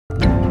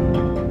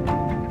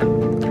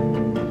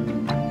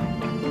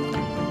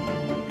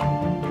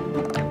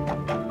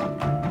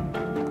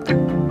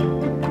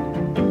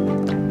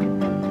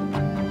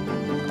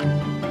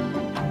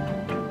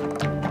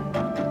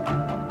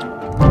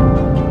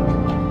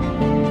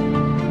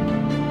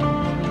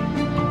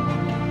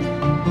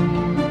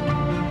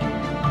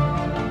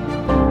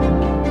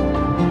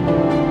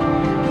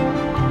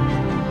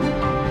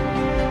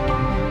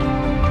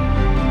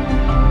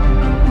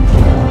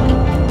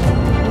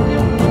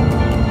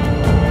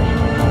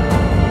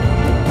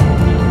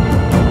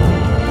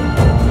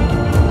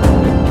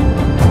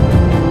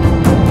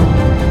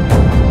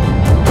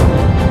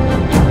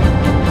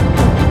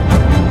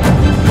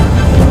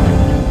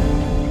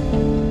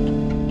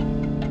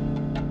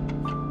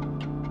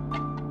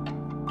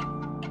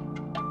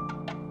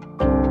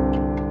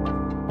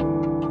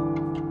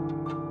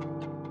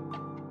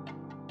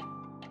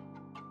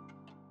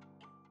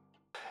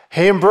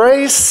Hey,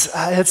 Embrace.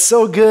 It's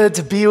so good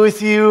to be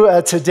with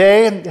you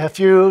today. If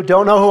you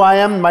don't know who I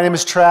am, my name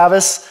is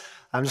Travis.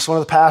 I'm just one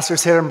of the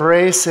pastors here at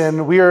Embrace,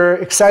 and we are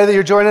excited that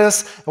you're joining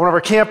us at one of our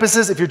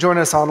campuses. If you're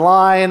joining us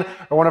online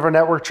or one of our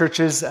network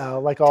churches,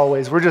 like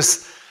always, we're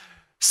just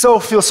feel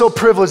so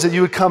privileged that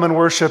you would come and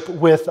worship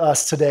with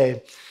us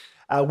today.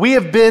 We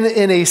have been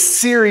in a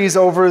series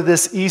over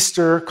this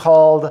Easter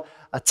called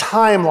A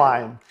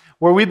Timeline,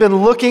 where we've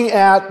been looking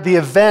at the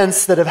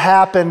events that have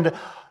happened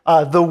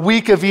the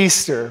week of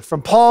Easter,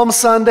 from Palm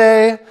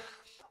Sunday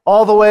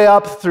all the way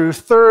up through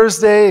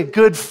Thursday,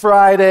 Good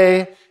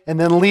Friday, and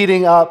then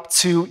leading up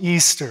to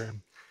Easter.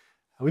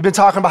 We've been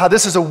talking about how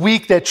this is a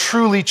week that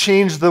truly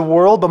changed the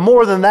world, but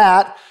more than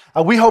that,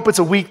 we hope it's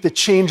a week that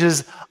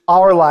changes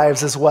our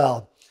lives as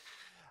well.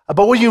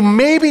 But what you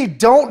maybe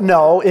don't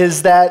know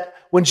is that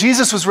when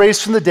Jesus was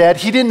raised from the dead,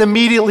 he didn't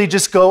immediately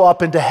just go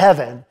up into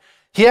heaven.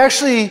 He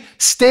actually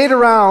stayed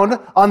around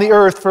on the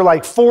earth for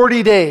like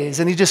 40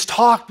 days, and he just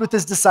talked with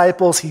his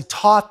disciples, he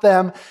taught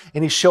them,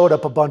 and he showed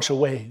up a bunch of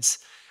ways.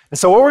 And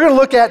so what we're going to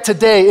look at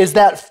today is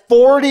that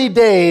 40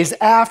 days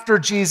after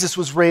Jesus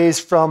was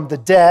raised from the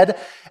dead,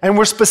 and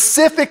we're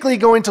specifically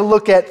going to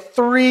look at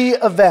three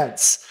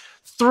events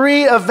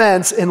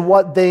and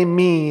what they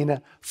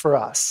mean for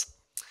us.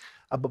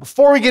 But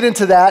before we get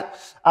into that,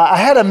 I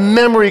had a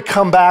memory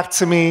come back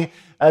to me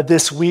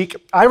this week.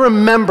 I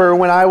remember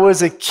when I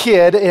was a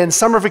kid and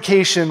summer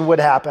vacation would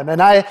happen.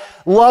 And I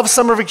love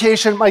summer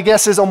vacation. My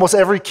guess is almost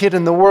every kid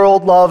in the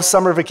world loves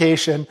summer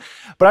vacation.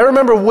 But I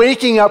remember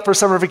waking up for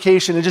summer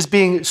vacation and just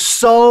being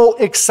so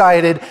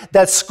excited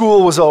that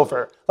school was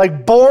over.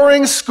 Like,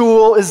 boring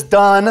school is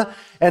done,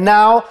 and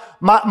now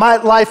my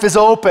life is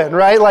open,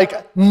 right?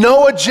 Like,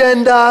 no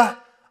agenda.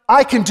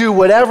 I can do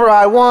whatever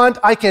I want.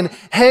 I can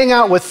hang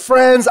out with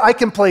friends. I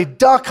can play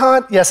duck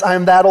hunt. Yes,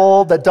 I'm that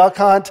old, that duck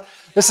hunt.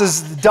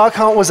 Duck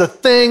hunt was a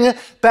thing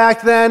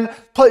back then.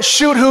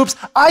 Shoot hoops.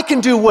 I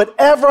can do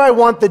whatever I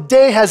want. The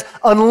day has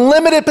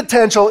unlimited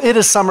potential. It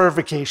is summer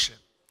vacation.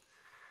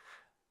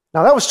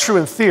 Now, that was true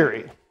in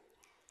theory.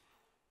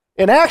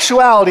 In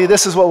actuality,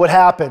 this is what would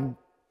happen.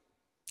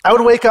 I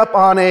would wake up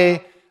on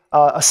a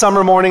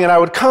summer morning, and I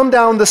would come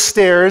down the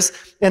stairs,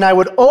 and I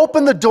would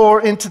open the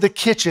door into the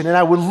kitchen, and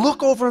I would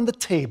look over on the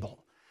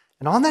table.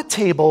 And on that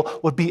table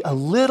would be a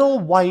little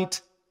white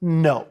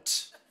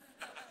note.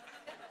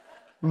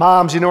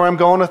 Moms, you know where I'm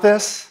going with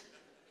this?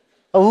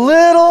 A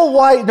little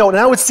white note. And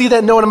I would see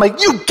that note, and I'm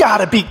like, you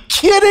gotta be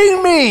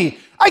kidding me.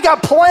 I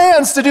got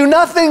plans to do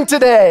nothing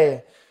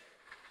today.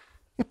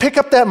 You pick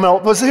up that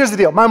note. Well, so here's the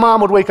deal. My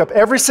mom would wake up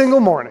every single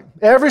morning,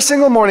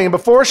 and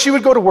before she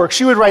would go to work,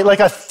 she would write like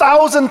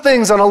 1,000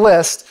 things on a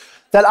list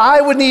that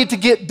I would need to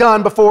get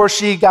done before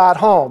she got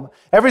home.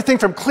 Everything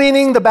from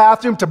cleaning the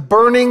bathroom to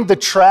burning the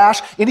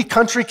trash. Any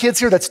country kids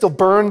here that still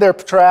burn their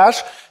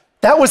trash?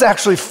 That was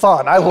actually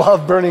fun. I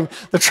love burning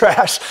the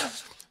trash.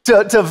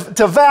 To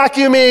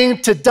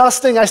vacuuming, to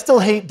dusting. I still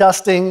hate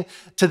dusting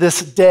to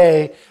this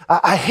day.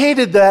 I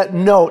hated that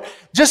note.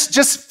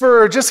 Just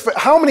for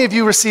how many of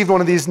you received one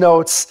of these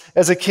notes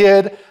as a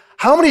kid?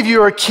 How many of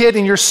you are a kid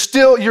and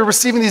you're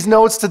receiving these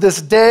notes to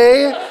this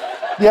day?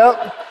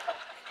 Yep.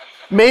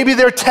 Maybe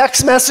they're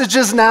text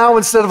messages now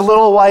instead of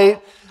little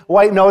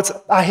white notes.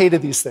 I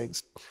hated these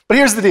things. But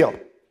here's the deal.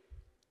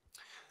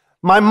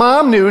 My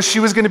mom knew she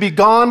was going to be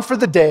gone for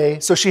the day,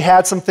 so she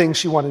had some things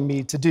she wanted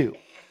me to do.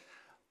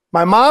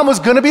 My mom was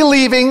going to be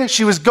leaving,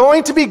 she was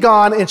going to be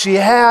gone, and she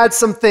had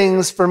some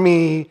things for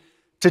me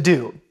to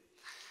do.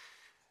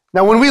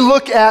 Now, when we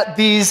look at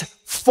these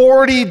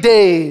 40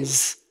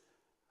 days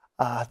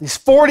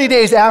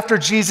after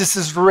Jesus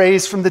is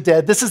raised from the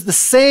dead, this is the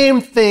same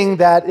thing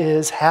that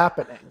is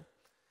happening.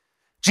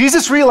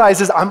 Jesus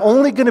realizes, I'm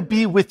only going to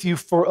be with you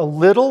for a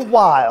little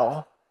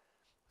while,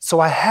 so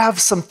I have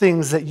some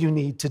things that you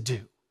need to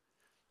do.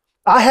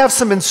 I have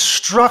some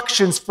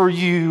instructions for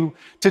you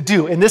to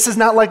do. And this is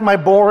not like my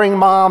boring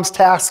mom's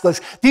task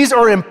list. These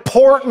are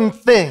important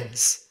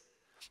things.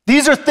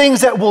 These are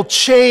things that will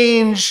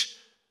change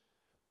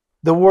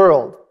the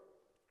world.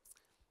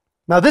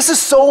 Now, this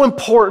is so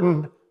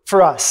important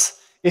for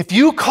us. If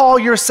you call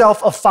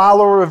yourself a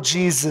follower of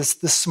Jesus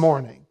this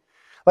morning,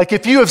 like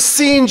if you have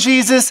seen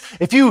Jesus,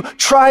 if you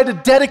try to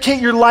dedicate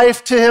your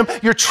life to him,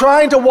 you're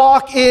trying to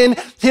walk in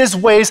his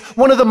ways,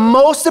 one of the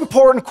most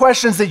important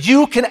questions that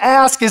you can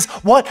ask is,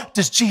 what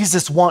does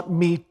Jesus want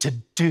me to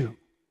do?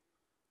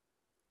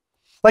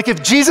 Like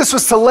if Jesus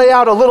was to lay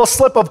out a little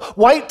slip of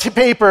white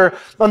paper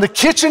on the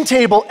kitchen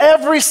table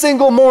every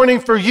single morning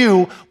for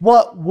you,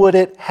 what would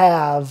it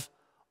have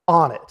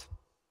on it?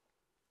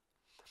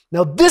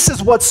 Now, this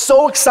is what's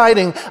so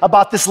exciting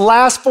about this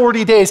last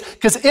 40 days,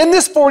 because in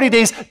this 40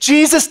 days,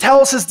 Jesus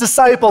tells his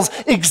disciples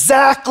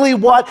exactly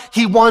what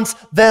he wants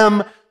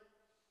them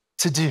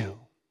to do.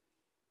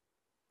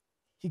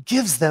 He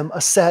gives them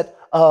a set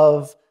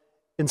of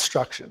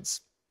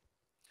instructions.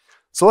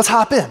 So let's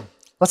hop in.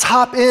 Let's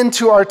hop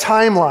into our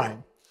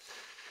timeline.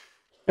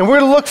 And we're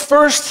going to look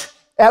first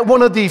at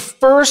one of the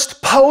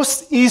first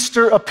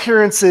post-Easter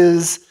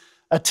appearances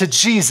to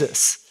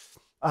Jesus.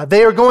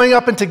 They are going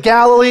up into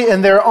Galilee,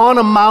 and they're on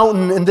a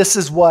mountain, and this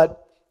is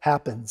what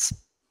happens.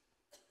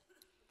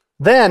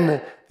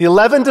 Then the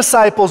 11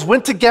 disciples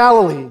went to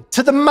Galilee,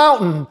 to the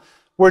mountain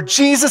where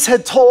Jesus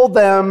had told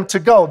them to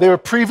go. They were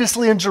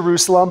previously in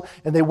Jerusalem,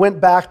 and they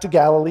went back to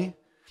Galilee.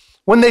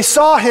 When they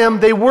saw him,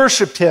 they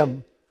worshiped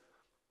him,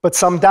 but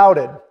some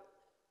doubted.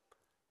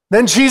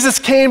 Then Jesus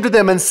came to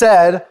them and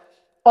said,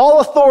 "All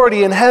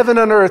authority in heaven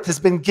and earth has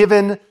been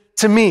given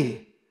to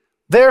me.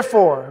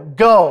 Therefore,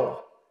 go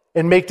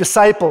and make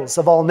disciples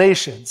of all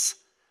nations,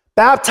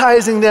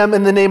 baptizing them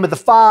in the name of the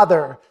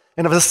Father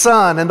and of the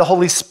Son and the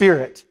Holy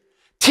Spirit,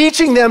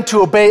 teaching them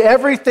to obey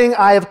everything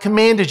I have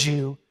commanded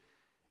you,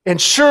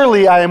 and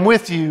surely I am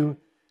with you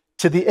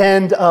to the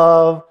end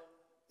of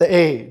the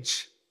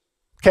age."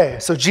 Okay,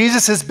 so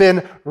Jesus has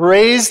been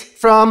raised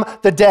from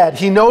the dead.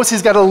 He knows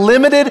he's got a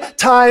limited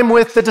time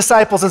with the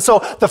disciples. And so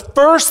the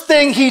first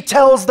thing he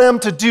tells them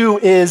to do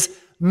is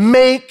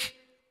make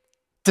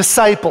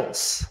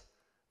disciples.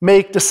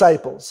 Make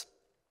disciples.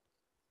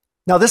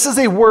 Now, this is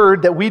a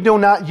word that we do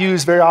not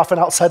use very often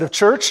outside of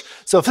church.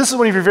 So if this is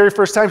one of your very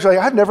first times, you're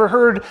like, I've never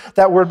heard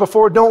that word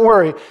before, don't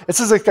worry.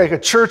 This is like a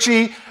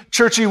churchy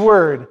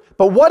word.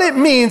 But what it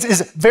means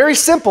is very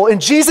simple,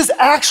 and Jesus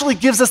actually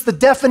gives us the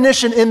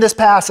definition in this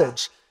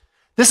passage.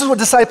 This is what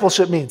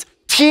discipleship means: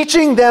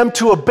 teaching them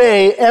to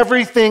obey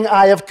everything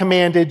I have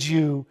commanded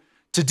you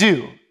to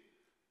do.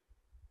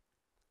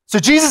 So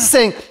Jesus is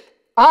saying,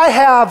 I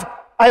have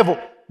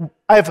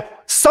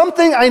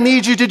something I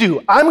need you to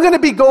do. I'm going to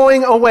be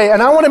going away,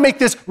 and I want to make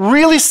this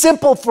really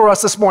simple for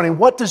us this morning.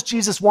 What does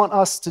Jesus want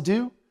us to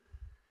do?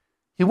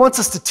 He wants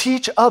us to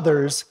teach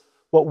others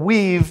what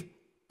we've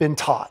been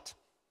taught.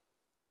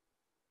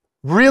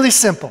 Really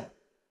simple.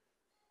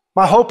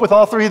 My hope with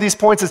all three of these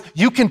points is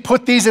you can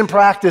put these in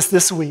practice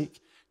this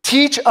week.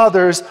 Teach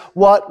others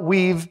what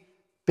we've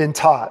been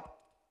taught.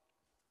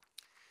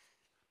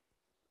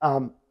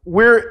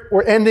 We're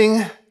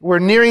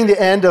nearing the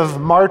end of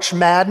March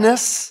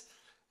Madness.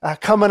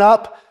 Coming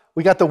up,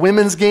 we got the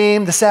women's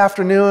game this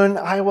afternoon.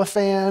 Iowa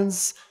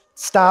fans,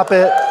 stop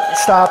it,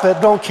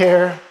 don't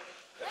care.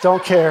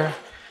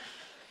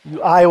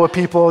 You Iowa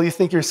people, you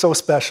think you're so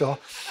special.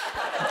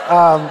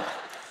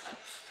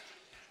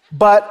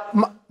 But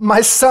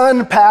my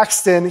son,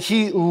 Paxton,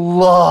 he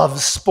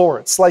loves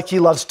sports. Like, he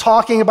loves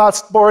talking about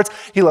sports.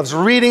 He loves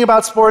reading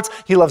about sports.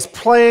 He loves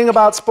playing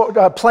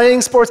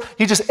sports.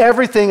 He just,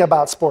 everything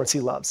about sports he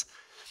loves.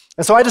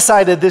 And so I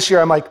decided this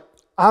year, I'm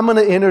going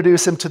to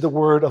introduce him to the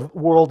world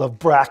of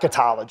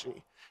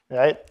bracketology,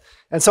 right?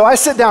 And so I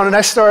sit down and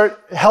I start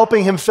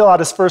helping him fill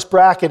out his first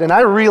bracket. And I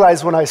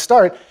realize when I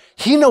start,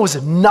 he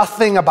knows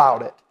nothing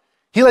about it.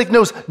 He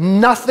knows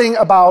nothing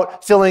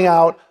about filling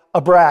out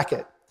a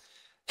bracket.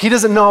 He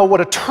doesn't know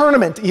what a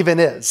tournament even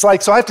is. So I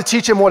have to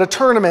teach him what a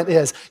tournament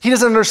is. He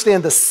doesn't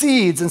understand the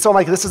seeds. And so I'm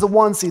like, this is a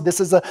 1 seed,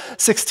 this is a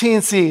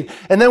 16 seed.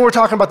 And then we're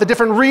talking about the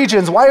different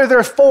regions. Why are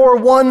there 4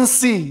 1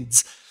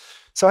 seeds?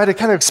 So I had to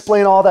kind of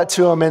explain all that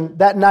to him. And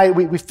that night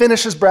we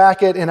finished his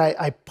bracket, and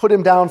I put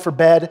him down for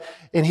bed.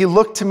 And he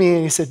looked to me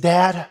and he said,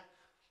 "Dad,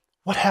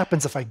 what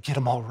happens if I get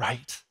them all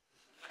right?"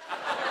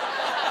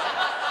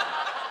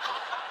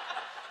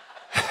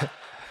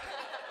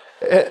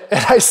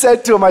 And I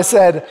said to him,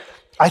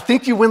 I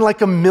think you win like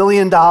 $1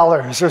 million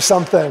or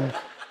something.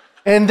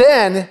 And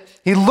then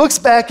he looks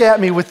back at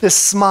me with this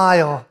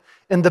smile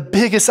and the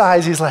biggest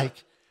eyes. He's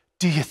like,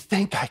 "Do you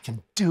think I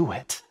can do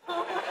it?"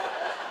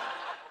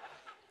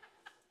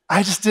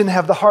 I just didn't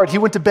have the heart. He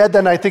went to bed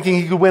that night thinking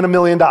he could win $1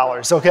 million,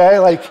 okay?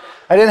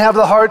 I didn't have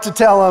the heart to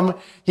tell him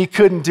he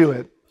couldn't do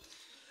it.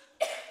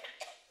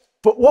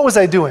 But what was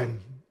I doing?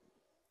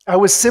 I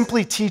was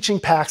simply teaching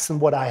Paxton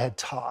what I had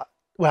taught,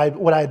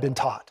 what I had been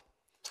taught.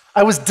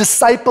 I was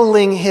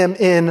discipling him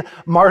in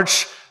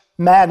March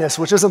Madness,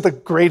 which isn't the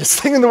greatest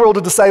thing in the world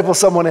to disciple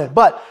someone in,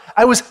 but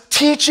I was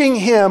teaching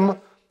him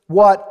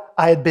what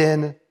I had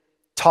been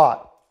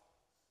taught.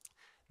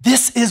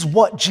 This is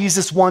what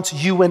Jesus wants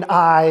you and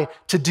I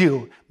to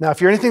do. Now, if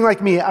you're anything like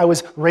me, I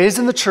was raised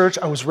in the church,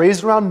 I was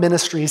raised around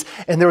ministries,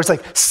 and there was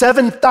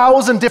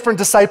 7,000 different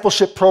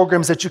discipleship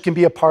programs that you can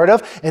be a part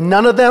of, and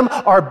none of them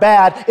are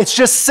bad. It's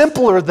just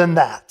simpler than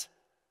that.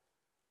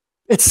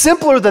 It's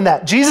simpler than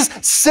that. Jesus,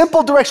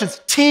 simple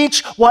directions.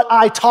 Teach what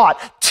I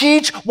taught.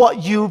 Teach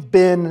what you've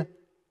been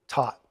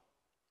taught.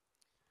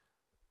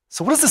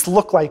 So what does this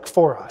look like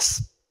for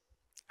us?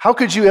 How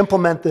could you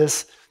implement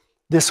this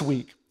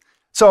week?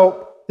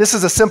 So this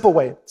is a simple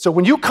way. So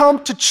when you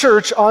come to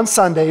church on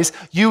Sundays,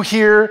 you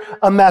hear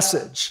a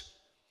message.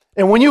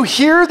 And when you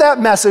hear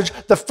that message,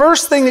 the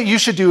first thing that you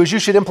should do is you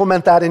should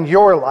implement that in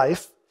your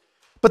life.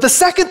 But the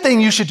second thing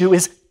you should do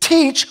is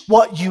teach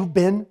what you've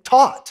been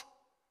taught.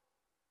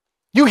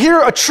 You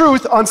hear a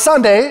truth on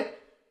Sunday,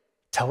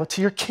 tell it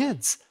to your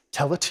kids,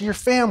 tell it to your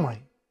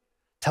family,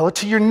 tell it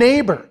to your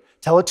neighbor,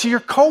 tell it to your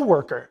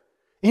coworker.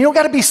 You don't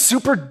got to be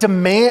super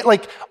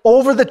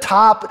over the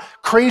top,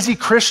 crazy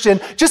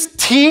Christian. Just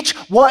teach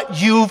what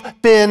you've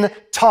been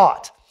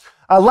taught.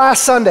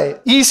 Last Sunday,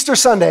 Easter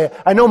Sunday,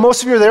 I know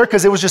most of you are there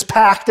because it was just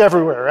packed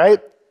everywhere, right?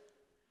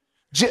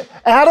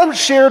 Adam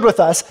shared with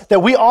us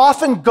that we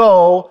often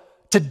go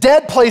to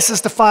dead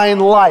places to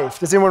find life.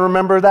 Does anyone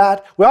remember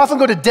that? We often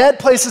go to dead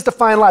places to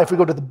find life. We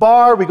go to the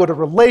bar, we go to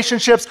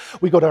relationships,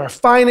 we go to our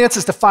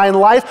finances to find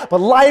life, but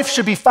life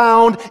should be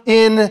found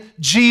in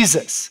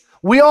Jesus.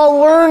 We all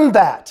learned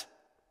that.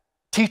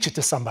 Teach it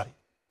to somebody.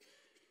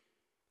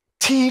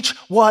 Teach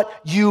what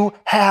you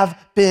have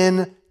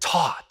been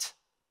taught.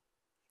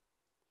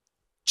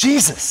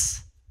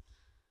 Jesus,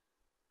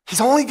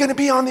 he's only going to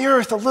be on the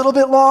earth a little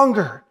bit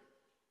longer.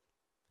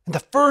 And the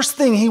first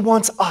thing he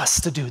wants us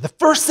to do, the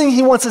first thing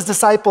he wants his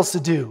disciples to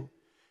do,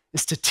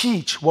 is to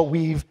teach what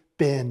we've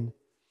been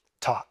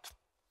taught.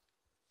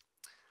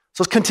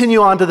 So let's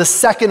continue on to the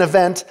second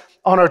event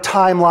on our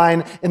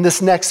timeline in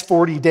this next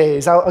 40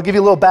 days. I'll give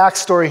you a little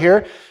backstory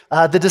here.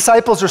 The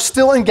disciples are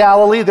still in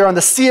Galilee. They're on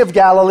the Sea of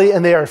Galilee,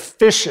 and they are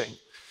fishing.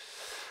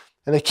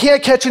 And they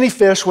can't catch any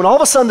fish when all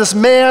of a sudden this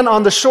man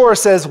on the shore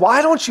says,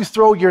 "Why don't you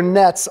throw your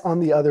nets on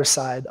the other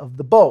side of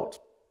the boat?"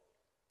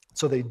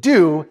 So they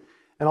do,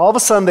 and all of a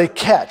sudden they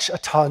catch a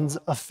tons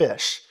of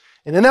fish.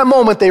 And in that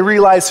moment, they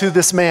realize who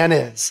this man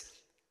is.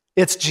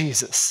 It's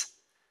Jesus.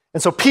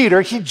 And so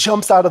Peter, he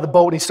jumps out of the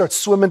boat and he starts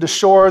swimming to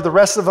shore. The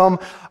rest of them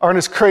aren't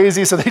as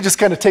crazy, so they just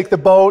kind of take the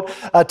boat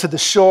to the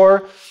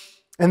shore.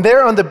 And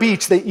there on the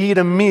beach, they eat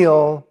a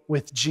meal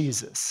with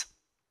Jesus.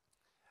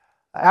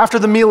 After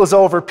the meal is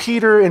over,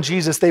 Peter and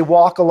Jesus, they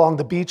walk along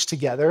the beach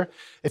together.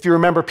 If you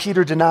remember,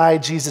 Peter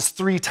denied Jesus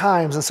 3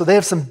 times, and so they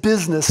have some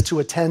business to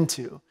attend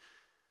to.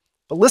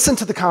 But listen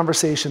to the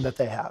conversation that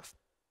they have.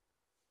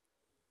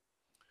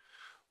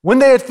 When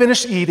they had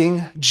finished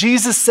eating,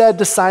 Jesus said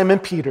to Simon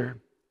Peter,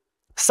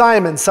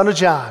 "Simon, son of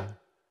John,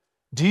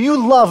 do you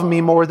love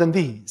me more than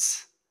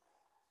these?"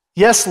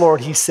 "Yes,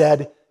 Lord," he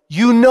said,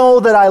 "you know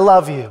that I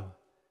love you."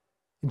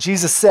 And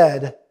Jesus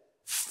said,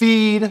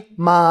 "Feed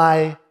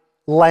my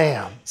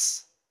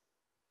lambs."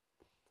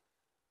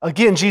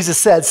 Again, Jesus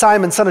said,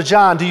 "Simon, son of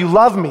John, do you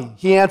love me?"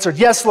 He answered,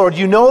 "Yes, Lord,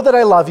 you know that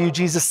I love you."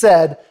 Jesus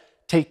said,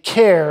 "Take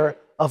care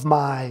of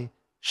my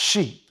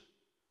sheep."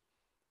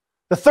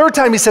 The third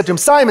time he said to him,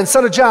 "Simon,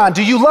 son of John,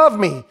 do you love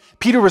me?"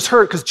 Peter was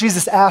hurt because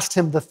Jesus asked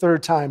him the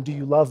third time, "Do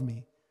you love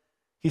me?"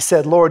 He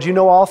said, "Lord, you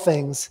know all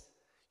things.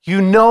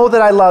 You know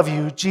that I love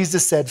you."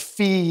 Jesus said,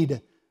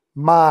 "Feed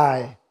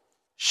my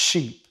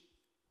sheep."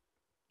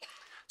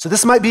 So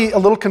this might be a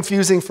little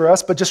confusing for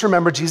us, but just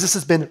remember, Jesus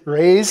has been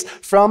raised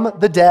from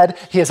the dead.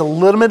 He has a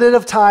limited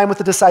of time with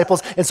the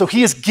disciples, and so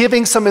he is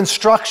giving some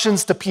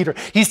instructions to Peter.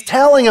 He's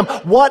telling him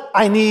what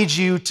I need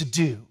you to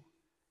do.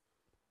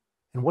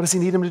 And what does he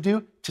need him to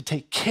do? To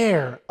take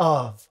care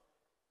of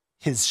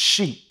his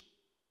sheep.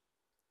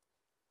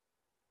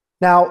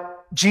 Now,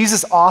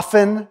 Jesus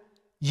often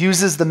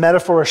uses the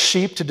metaphor of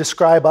sheep to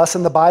describe us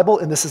in the Bible,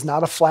 and this is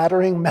not a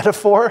flattering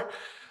metaphor.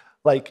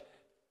 Like,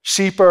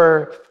 sheep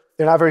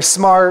they're not very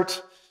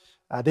smart.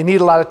 They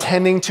need a lot of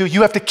tending to.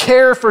 You have to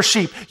care for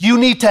sheep. You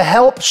need to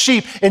help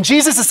sheep. And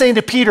Jesus is saying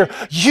to Peter,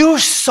 "You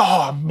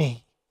saw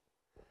me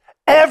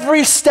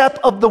every step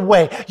of the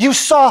way. You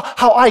saw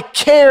how I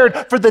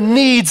cared for the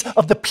needs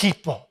of the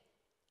people,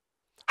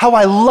 how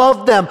I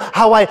loved them,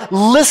 how I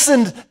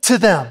listened to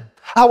them,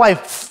 how I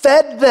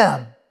fed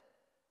them,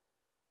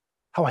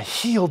 how I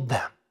healed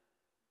them.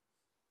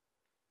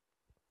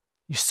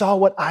 You saw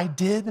what I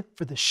did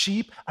for the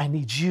sheep. I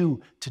need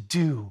you to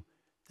do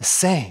the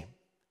same.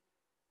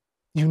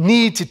 You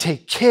need to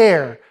take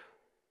care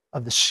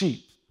of the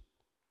sheep."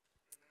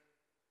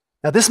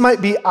 Now, this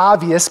might be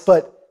obvious,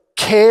 but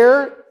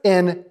care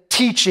and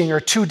teaching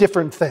are 2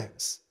 different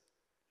things.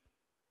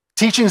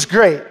 Teaching's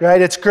great,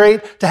 right? It's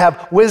great to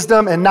have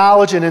wisdom and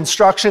knowledge and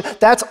instruction.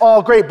 That's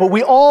all great, but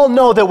we all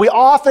know that we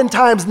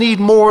oftentimes need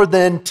more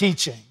than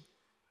teaching.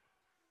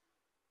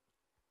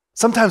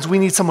 Sometimes we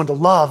need someone to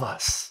love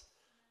us.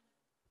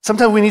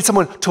 Sometimes we need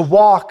someone to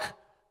walk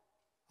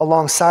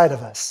alongside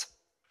of us.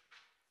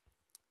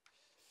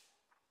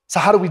 So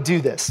how do we do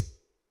this?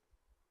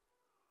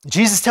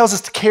 Jesus tells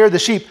us to care the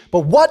sheep,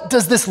 but what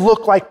does this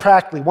look like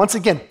practically? Once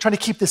again, trying to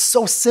keep this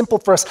so simple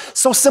for us,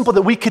 so simple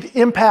that we could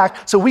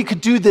impact, so we could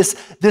do this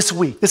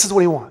week. This is what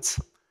he wants.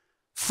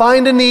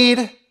 Find a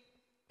need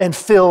and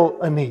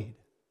fill a need.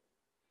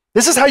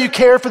 This is how you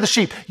care for the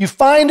sheep. You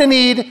find a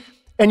need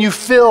and you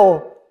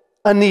fill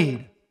a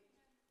need.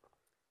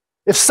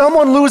 If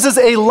someone loses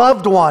a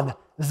loved one,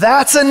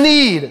 that's a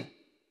need.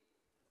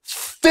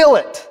 Fill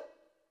it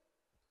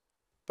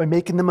by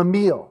making them a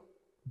meal,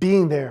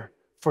 being there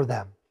for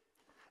them.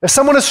 If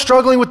someone is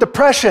struggling with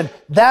depression,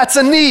 that's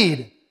a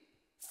need.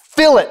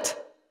 Fill it.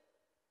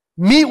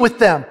 Meet with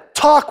them,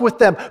 talk with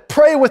them,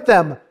 pray with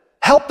them,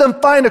 help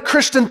them find a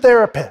Christian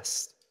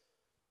therapist.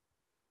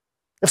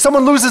 If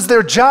someone loses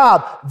their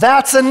job,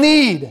 that's a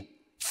need.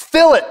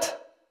 Fill it.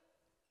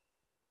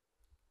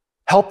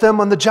 Help them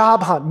on the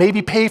job hunt,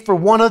 maybe pay for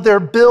one of their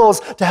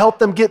bills to help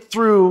them get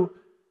through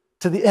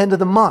to the end of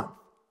the month.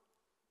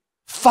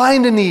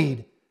 Find a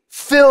need.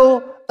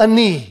 Fill a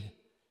need.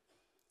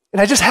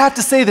 And I just have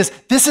to say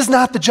this is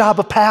not the job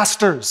of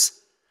pastors.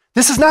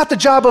 This is not the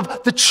job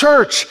of the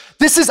church.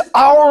 This is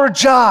our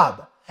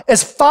job.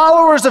 As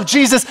followers of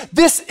Jesus,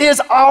 this is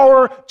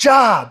our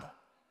job.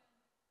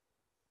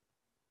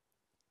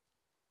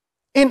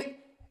 And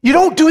you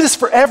don't do this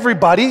for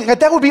everybody.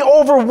 That would be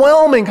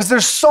overwhelming because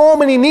there's so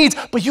many needs,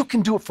 but you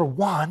can do it for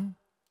one.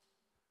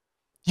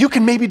 You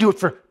can maybe do it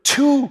for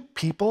two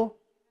people.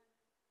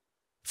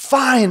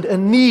 Find a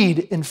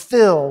need and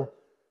fill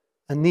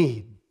a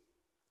need.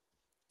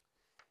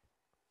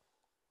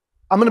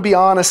 I'm going to be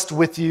honest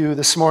with you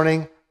this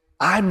morning.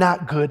 I'm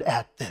not good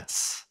at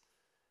this.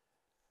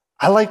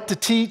 I like to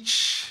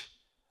teach.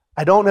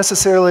 I don't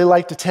necessarily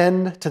like to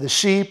tend to the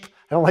sheep.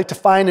 I don't like to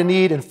find a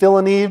need and fill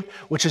a need,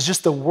 which is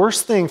just the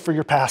worst thing for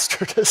your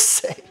pastor to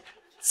say.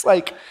 It's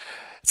like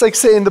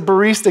saying the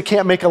barista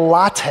can't make a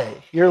latte.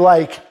 You're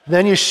like,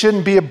 then you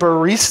shouldn't be a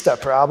barista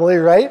probably,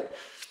 right?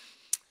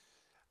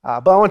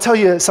 But I want to tell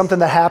you something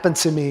that happened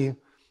to me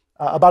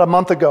about a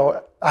month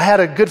ago. I had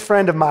a good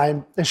friend of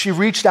mine, and she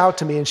reached out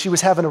to me, and she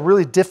was having a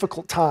really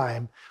difficult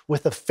time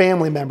with a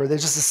family member.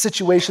 There's just a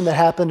situation that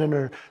happened in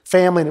her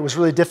family, and it was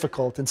really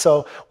difficult. And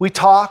so we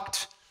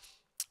talked,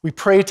 we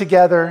prayed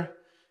together,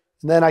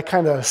 and then I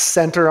kind of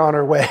sent her on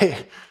her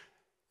way.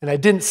 And I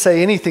didn't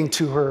say anything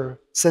to her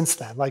since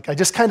then. Like, I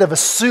just kind of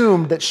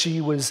assumed that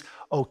she was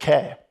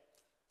okay.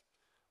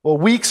 Well,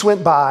 weeks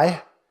went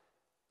by,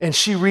 and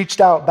she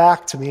reached out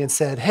back to me and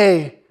said,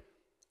 "Hey,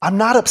 I'm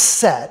not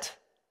upset,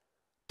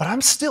 but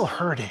I'm still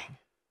hurting.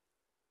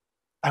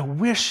 I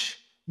wish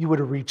you would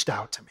have reached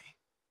out to me."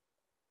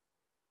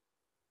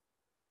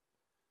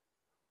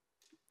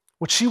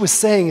 What she was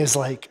saying is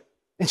like,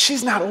 and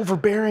she's not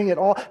overbearing at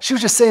all. She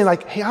was just saying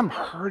like, "Hey, I'm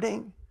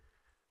hurting.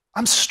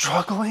 I'm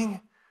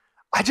struggling.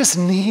 I just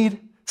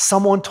need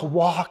someone to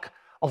walk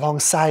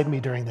alongside me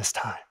during this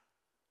time."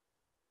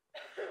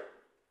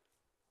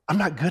 I'm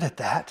not good at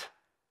that,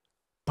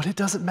 but it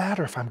doesn't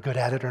matter if I'm good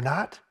at it or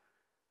not.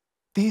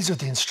 These are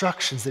the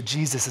instructions that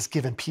Jesus has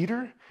given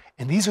Peter,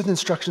 and these are the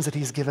instructions that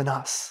he's given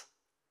us.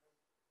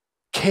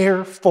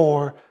 Care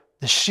for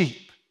the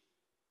sheep.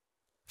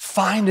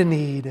 Find a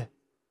need.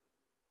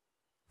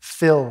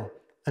 Fill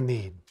a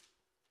need.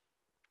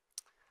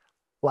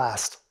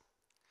 Last.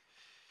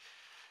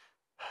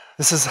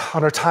 This is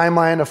on our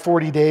timeline of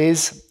 40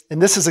 days,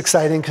 and this is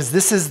exciting because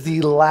this is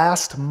the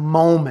last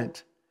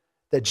moment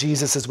that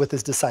Jesus is with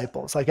his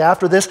disciples. Like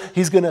after this,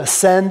 he's going to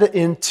ascend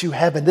into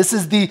heaven. This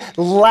is the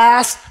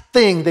last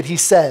thing that he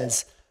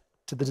says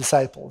to the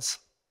disciples.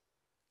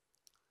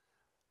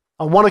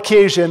 On one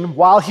occasion,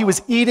 while he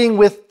was eating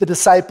with the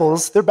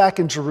disciples, they're back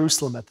in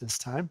Jerusalem at this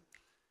time,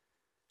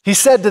 he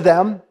said to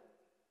them,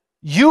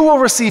 "You will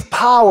receive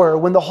power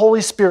when the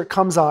Holy Spirit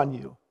comes on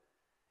you,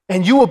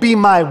 and you will be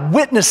my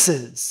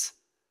witnesses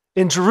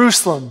in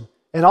Jerusalem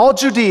and all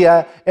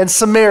Judea and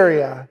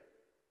Samaria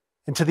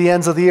and to the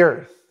ends of the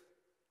earth."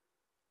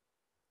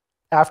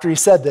 After he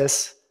said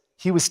this,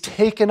 he was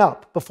taken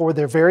up before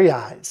their very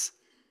eyes,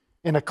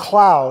 and a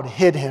cloud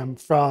hid him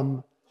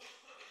from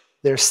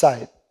their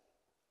sight.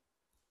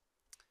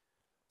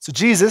 So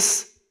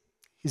Jesus,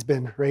 he's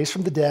been raised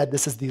from the dead.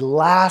 This is the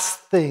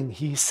last thing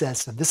he says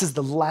to them. This is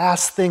the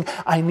last thing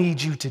I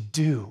need you to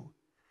do.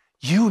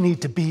 You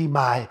need to be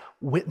my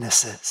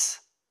witnesses.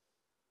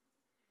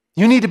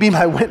 You need to be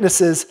my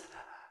witnesses,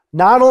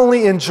 not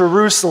only in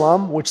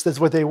Jerusalem, which is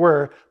where they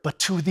were, but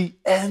to the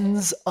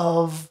ends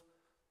of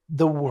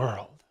the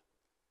world.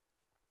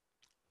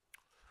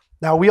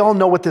 Now, we all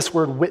know what this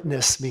word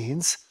witness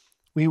means.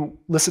 We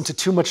listen to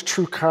too much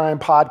true crime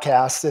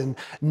podcasts and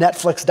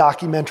Netflix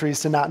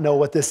documentaries to not know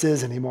what this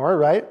is anymore,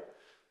 right?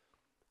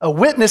 A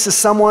witness is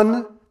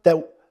someone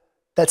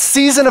that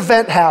sees an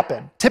event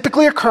happen,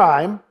 typically a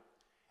crime,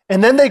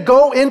 and then they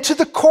go into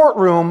the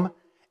courtroom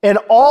and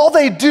all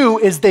they do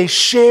is they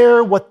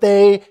share what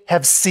they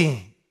have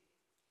seen.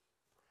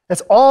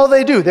 That's all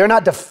they do. They're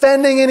not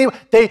defending anyone.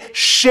 They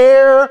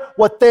share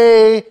what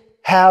they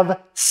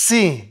have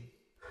seen.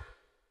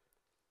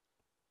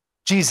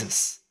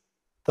 Jesus,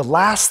 the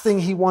last thing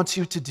he wants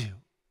you to do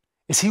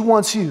is he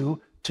wants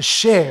you to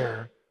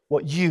share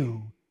what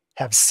you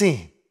have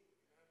seen.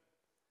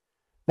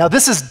 Now,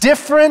 this is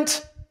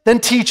different than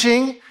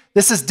teaching.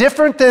 This is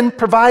different than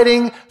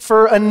providing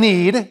for a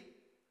need.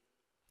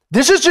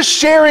 This is just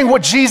sharing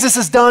what Jesus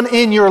has done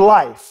in your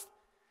life.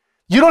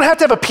 You don't have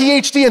to have a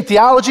PhD in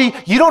theology.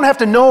 You don't have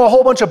to know a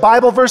whole bunch of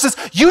Bible verses.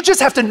 You just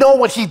have to know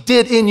what he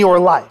did in your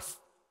life.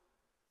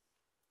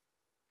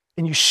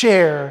 And you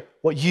share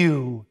what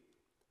you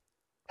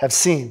have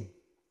seen.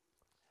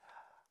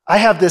 I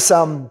have this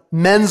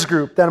men's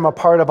group that I'm a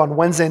part of on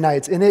Wednesday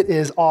nights, and it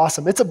is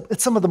awesome. It's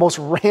some of the most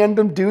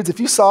random dudes. If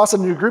you saw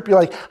some in your group, you're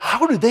like,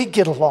 how do they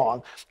get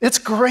along? It's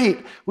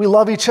great. We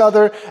love each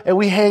other, and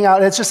we hang out,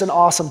 and it's just an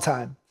awesome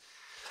time.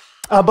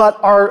 But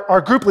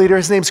our group leader,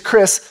 his name's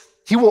Chris,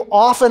 he will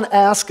often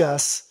ask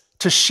us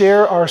to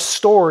share our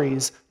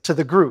stories to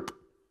the group.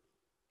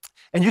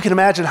 And you can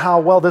imagine how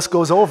well this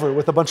goes over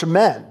with a bunch of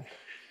men.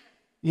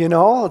 You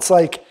know, it's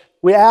like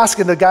we ask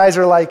and the guys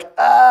are like,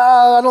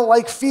 I don't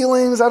like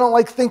feelings. I don't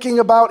like thinking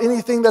about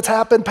anything that's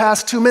happened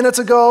past 2 minutes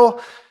ago.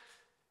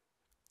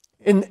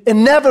 And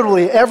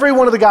inevitably, every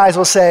one of the guys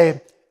will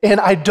say, and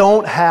I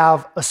don't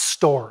have a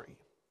story.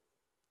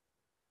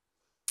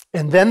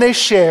 And then they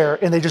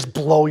share and they just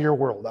blow your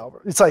world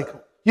over. It's like,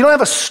 you don't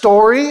have a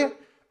story?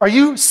 Are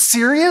you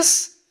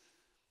serious?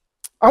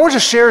 I want to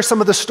share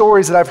some of the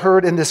stories that I've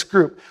heard in this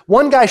group.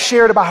 One guy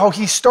shared about how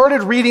he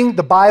started reading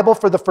the Bible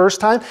for the first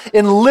time,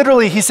 and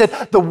literally he said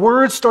the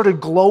words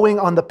started glowing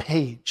on the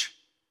page.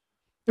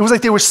 It was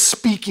like they were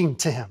speaking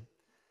to him.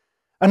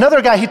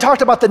 Another guy, he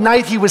talked about the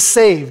night he was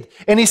saved,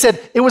 and he said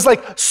it was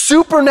like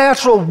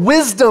supernatural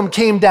wisdom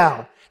came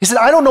down. He said,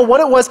 I don't know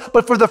what it was,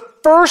 but for the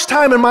first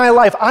time in my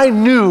life, I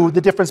knew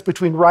the difference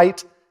between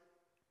right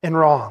and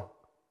wrong.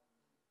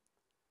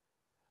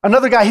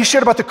 Another guy, he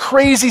shared about the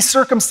crazy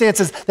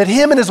circumstances that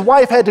him and his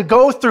wife had to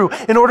go through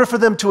in order for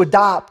them to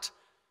adopt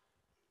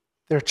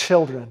their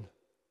children.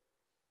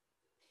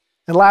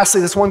 And lastly,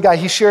 this one guy,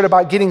 he shared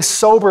about getting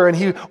sober, and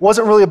he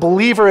wasn't really a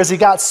believer as he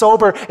got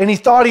sober, and he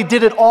thought he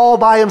did it all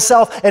by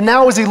himself. And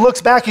now as he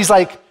looks back, he's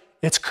like,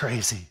 it's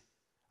crazy.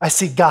 I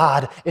see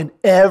God in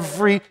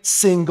every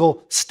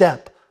single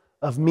step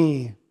of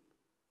me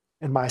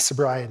and my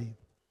sobriety.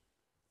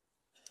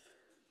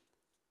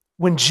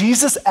 When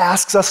Jesus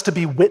asks us to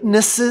be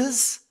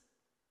witnesses,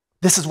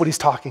 this is what he's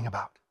talking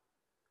about.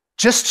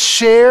 Just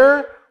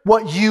share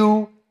what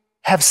you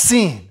have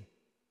seen.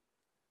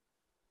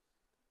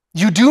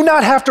 You do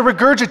not have to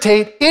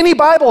regurgitate any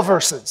Bible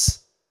verses.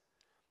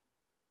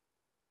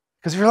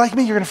 Because if you're like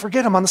me, you're going to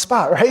forget them on the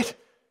spot, right?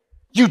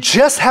 You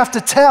just have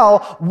to tell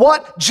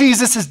what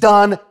Jesus has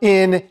done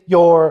in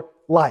your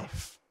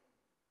life.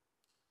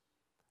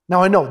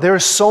 Now, I know there are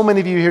so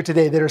many of you here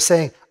today that are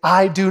saying,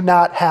 I do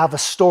not have a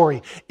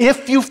story.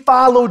 If you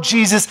follow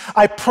Jesus,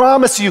 I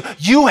promise you,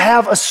 you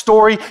have a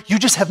story. You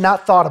just have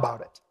not thought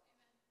about it.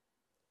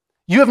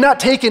 You have not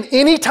taken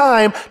any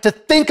time to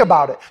think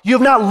about it. You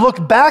have not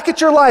looked back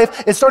at your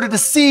life and started to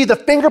see the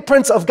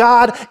fingerprints of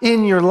God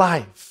in your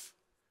life.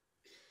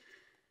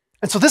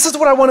 And so this is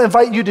what I want to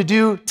invite you to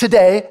do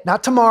today,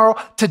 not tomorrow,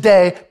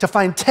 today, to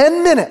find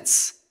 10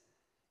 minutes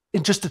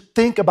and just to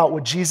think about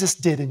what Jesus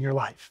did in your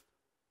life.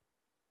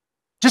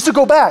 Just to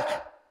go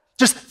back.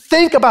 Just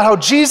think about how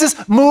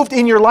Jesus moved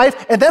in your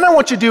life, and then I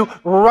want you to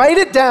write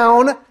it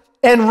down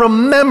and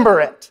remember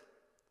it.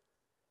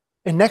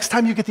 And next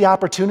time you get the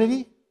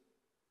opportunity,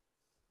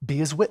 be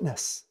his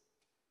witness.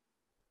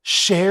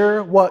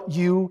 Share what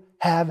you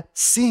have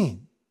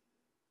seen.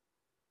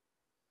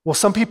 Will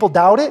some people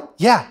doubt it?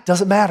 Yeah,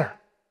 doesn't matter.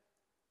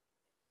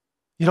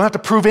 You don't have to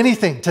prove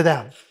anything to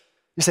them.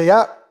 You say,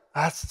 yeah,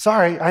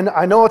 sorry,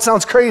 I know it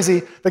sounds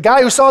crazy. The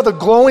guy who saw the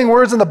glowing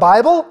words in the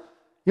Bible,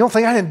 you don't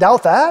think I didn't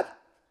doubt that?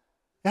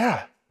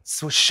 Yeah,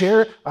 so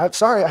share, I'm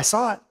sorry, I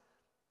saw it.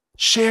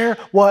 Share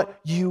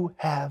what you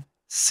have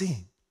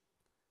seen.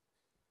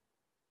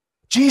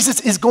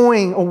 Jesus is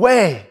going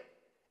away.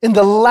 And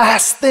the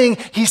last thing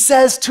he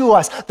says to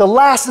us, the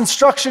last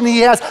instruction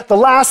he has, the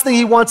last thing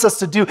he wants us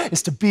to do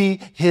is to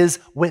be his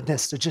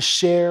witness, to just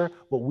share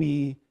what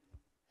we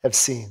have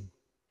seen.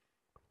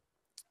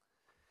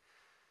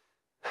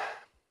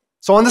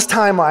 So on this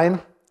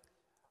timeline,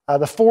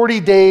 the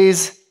 40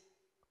 days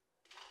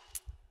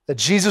that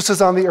Jesus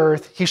is on the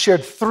earth, he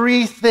shared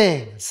 3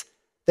 things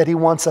that he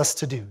wants us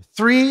to do.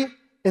 3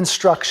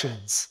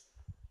 instructions.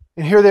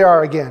 And here they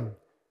are again.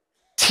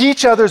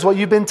 Teach others what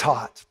you've been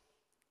taught.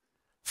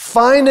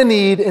 Find a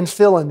need and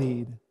fill a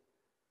need.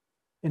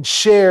 And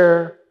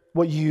share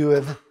what you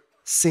have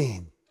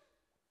seen.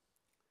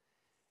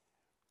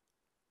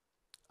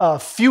 A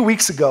few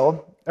weeks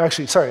ago,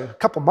 a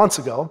couple months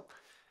ago,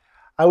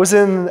 I was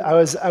in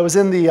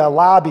the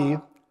lobby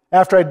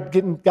after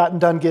I'd gotten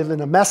done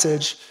giving a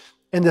message,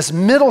 and this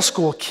middle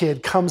school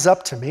kid comes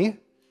up to me,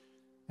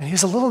 and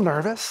he's a little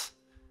nervous,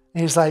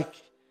 and he's like,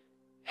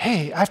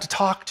 hey, I have to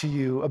talk to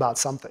you about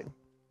something.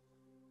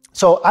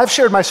 So I've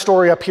shared my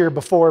story up here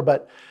before,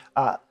 but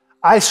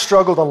I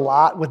struggled a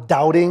lot with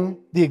doubting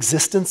the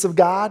existence of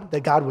God,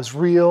 that God was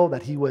real,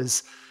 that he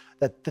was,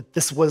 that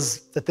this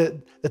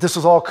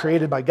was all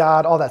created by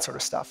God, all that sort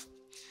of stuff.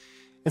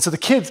 And so the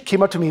kid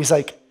came up to me, he's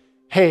like,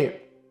 hey,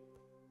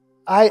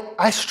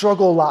 I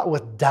struggle a lot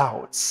with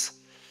doubts.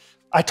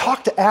 I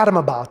talked to Adam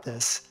about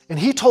this, and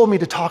he told me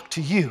to talk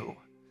to you.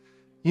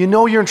 You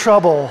know you're in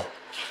trouble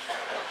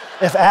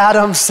if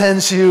Adam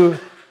sends you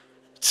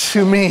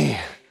to me.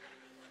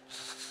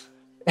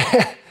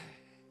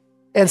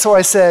 And so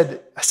I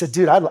said,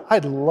 dude,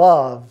 I'd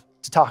love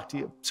to talk to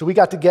you. So we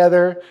got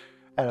together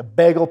at a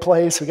bagel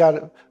place. We got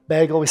a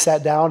bagel, we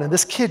sat down, and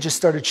this kid just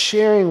started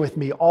sharing with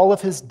me all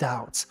of his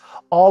doubts,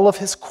 all of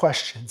his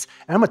questions.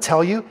 And I'm gonna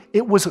tell you,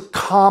 it was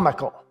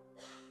comical.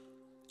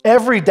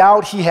 Every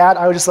doubt he had,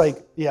 I was just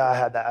like, yeah, I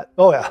had that.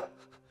 Oh yeah.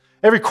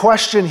 Every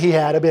question he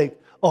had, I'd be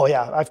like, oh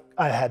yeah,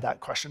 I had that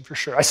question for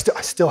sure. I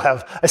still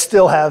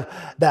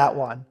have that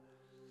one.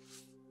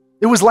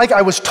 It was like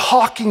I was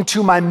talking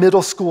to my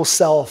middle school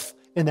self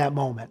in that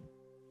moment.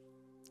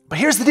 But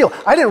here's the deal.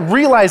 I didn't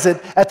realize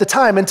it at the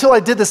time until I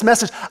did this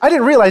message. I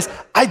didn't realize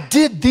I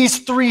did these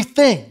 3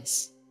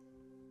 things.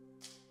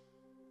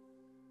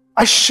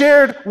 I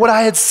shared what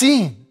I had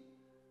seen.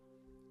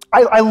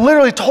 I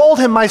literally told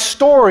him my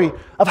story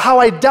of how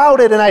I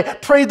doubted and I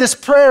prayed this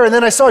prayer and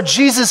then I saw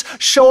Jesus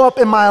show up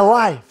in my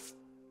life.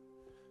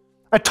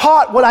 I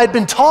taught what I'd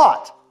been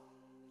taught.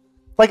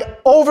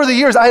 Like over the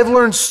years, I have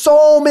learned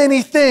so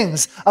many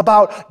things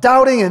about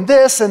doubting and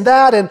this and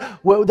that and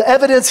the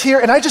evidence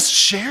here. And I just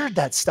shared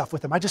that stuff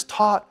with him. I just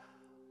taught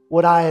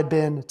what I had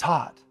been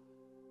taught.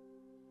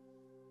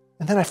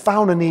 And then I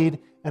found a need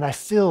and I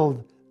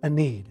filled a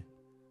need.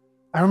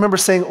 I remember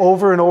saying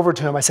over and over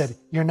to him, I said,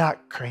 "You're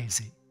not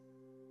crazy.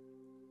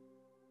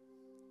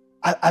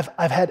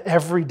 I've had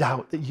every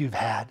doubt that you've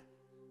had.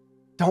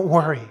 Don't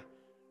worry.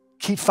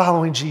 Keep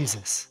following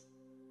Jesus."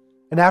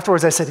 And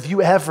afterwards I said, "If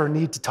you ever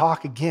need to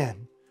talk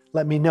again,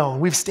 let me know."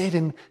 And we've stayed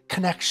in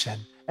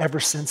connection ever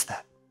since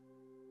then.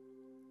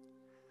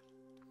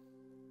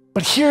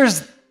 But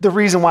here's the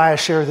reason why I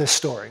share this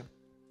story.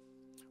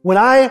 When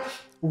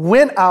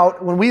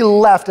we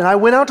left and I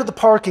went out to the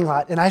parking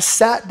lot and I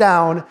sat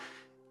down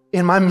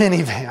in my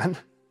minivan,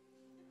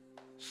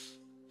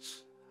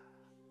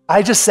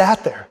 I just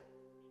sat there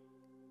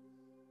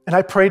and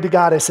I prayed to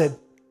God. I said,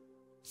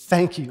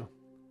 "Thank you.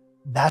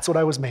 That's what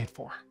I was made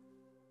for.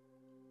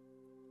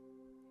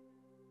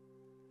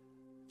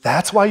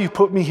 That's why you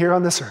put me here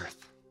on this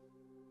earth.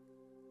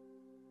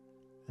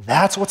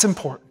 That's what's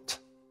important.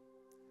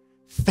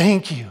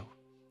 Thank you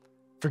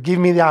for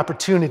giving me the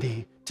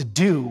opportunity to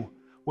do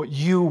what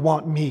you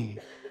want me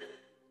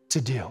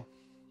to do."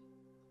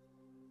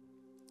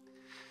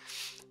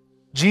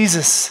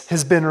 Jesus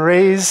has been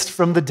raised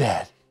from the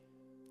dead,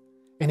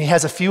 and he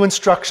has a few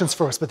instructions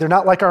for us, but they're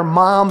not like our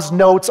mom's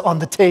notes on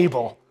the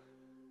table.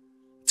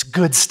 It's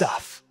good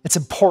stuff. It's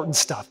important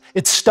stuff.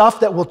 It's stuff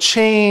that will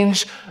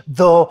change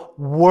the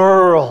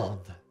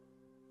world.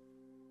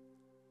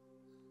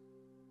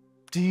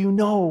 Do you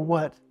know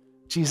what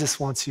Jesus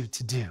wants you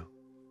to do?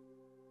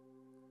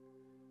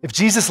 If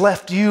Jesus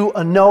left you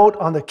a note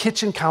on the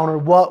kitchen counter,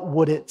 what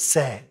would it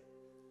say?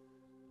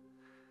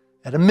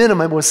 At a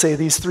minimum, it would say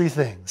these three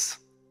things.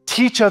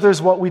 Teach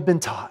others what we've been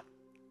taught.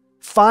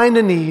 Find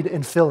a need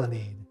and fill a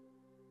need.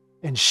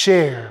 And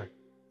share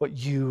what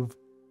you've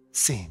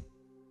seen.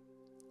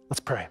 Let's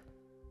pray.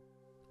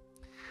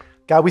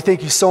 God, we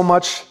thank you so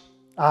much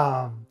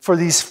for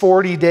these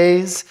 40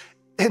 days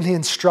and the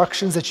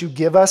instructions that you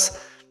give us.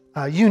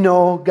 You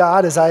know,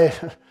 God, as I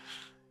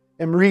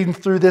am reading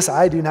through this,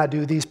 I do not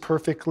do these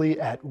perfectly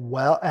at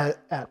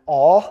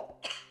all.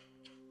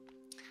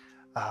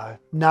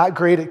 Not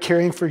great at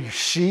caring for your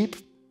sheep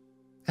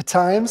at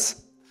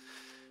times.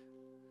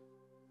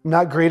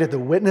 Not great at the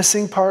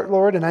witnessing part,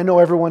 Lord, and I know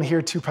everyone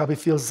here too probably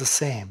feels the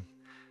same.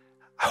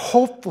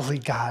 Hopefully,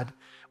 God,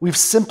 we've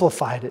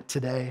simplified it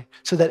today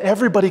so that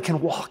everybody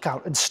can walk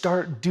out and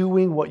start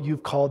doing what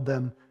you've called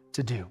them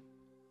to do.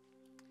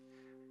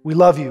 We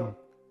love you.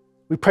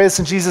 We pray this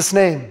in Jesus'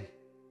 name.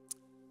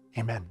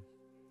 Amen.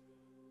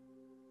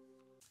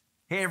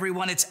 Hey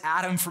everyone, it's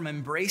Adam from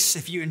Embrace.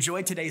 If you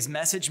enjoyed today's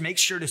message, make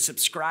sure to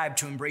subscribe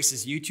to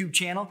Embrace's YouTube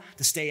channel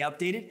to stay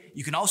updated.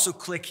 You can also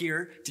click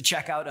here to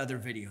check out other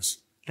videos.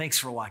 Thanks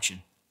for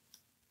watching.